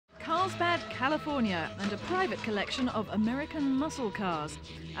Carlsbad, California, and a private collection of American muscle cars.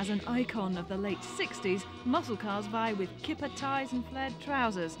 As an icon of the late 60s, muscle cars vie with kipper ties and flared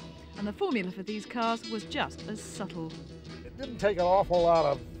trousers, and the formula for these cars was just as subtle. It didn't take an awful lot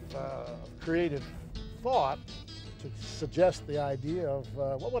of creative thought to suggest the idea of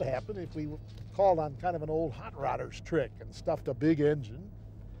what would happen if we called on kind of an old hot rodder's trick and stuffed a big engine,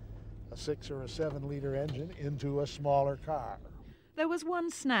 a 6 or a 7 liter engine, into a smaller car. There was one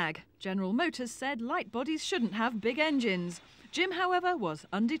snag. General Motors said light bodies shouldn't have big engines. Jim, however, was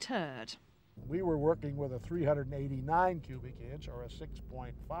undeterred. We were working with a 389 cubic inch or a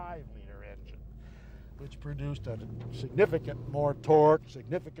 6.5 liter engine, which produced a significant more torque,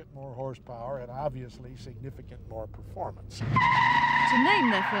 significant more horsepower, and obviously significant more performance. To name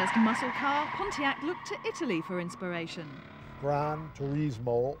their first muscle car, Pontiac looked to Italy for inspiration. Gran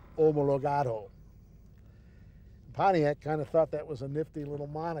Turismo Omologato. Pontiac kind of thought that was a nifty little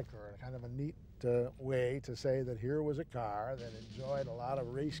moniker, kind of a neat way to say that here was a car that enjoyed a lot of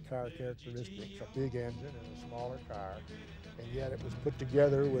race car characteristics, a big engine and a smaller car, and yet it was put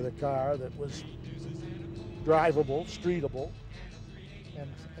together with a car that was drivable, streetable, and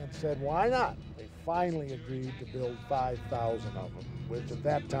said, why not? They finally agreed to build 5,000 of them, which at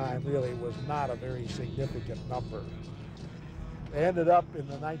that time really was not a very significant number. They ended up in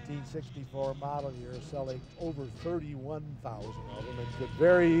the 1964 model year selling over 31,000 of them and could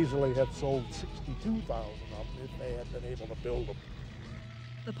very easily have sold 62,000 of them if they had been able to build them.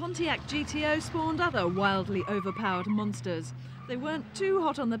 The Pontiac GTO spawned other wildly overpowered monsters. They weren't too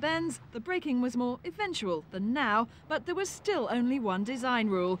hot on the bends, the braking was more eventual than now, but there was still only one design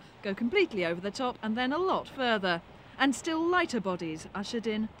rule: go completely over the top and then a lot further. And still lighter bodies ushered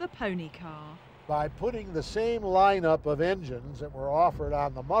in the pony car. By putting the same lineup of engines that were offered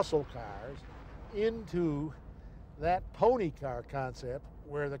on the muscle cars into that pony car concept,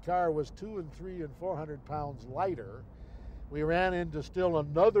 where the car was 200 and 300 and 400 pounds lighter, we ran into still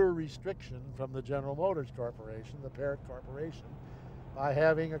another restriction from the General Motors Corporation, the parent corporation, by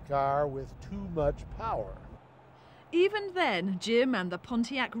having a car with too much power. Even then, Jim and the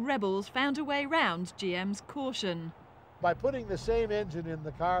Pontiac rebels found a way round GM's caution. By putting the same engine in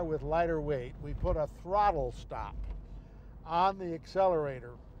the car with lighter weight, we put a throttle stop on the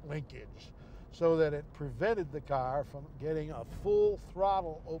accelerator linkage so that it prevented the car from getting a full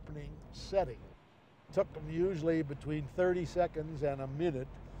throttle opening setting. It took them usually between 30 seconds and a minute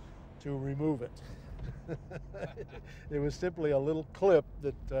to remove it. It was simply a little clip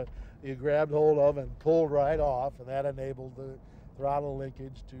that you grabbed hold of and pulled right off, and that enabled the throttle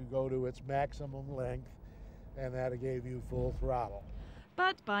linkage to go to its maximum length, and that gave you full throttle.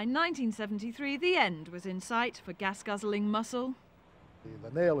 But by 1973, the end was in sight for gas-guzzling muscle.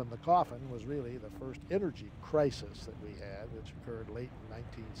 The nail in the coffin was really the first energy crisis that we had, which occurred late in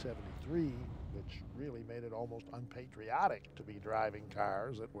 1973, which really made it almost unpatriotic to be driving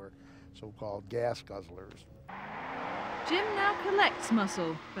cars that were so-called gas guzzlers. Jim now collects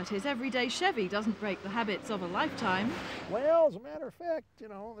muscle, but his everyday Chevy doesn't break the habits of a lifetime. Well, as a matter of fact, you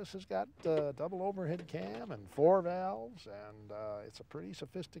know, this has got double overhead cam and 4 valves, and it's a pretty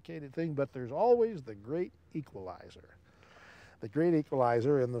sophisticated thing, but there's always the great equalizer. The great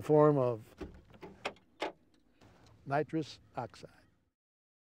equalizer in the form of nitrous oxide.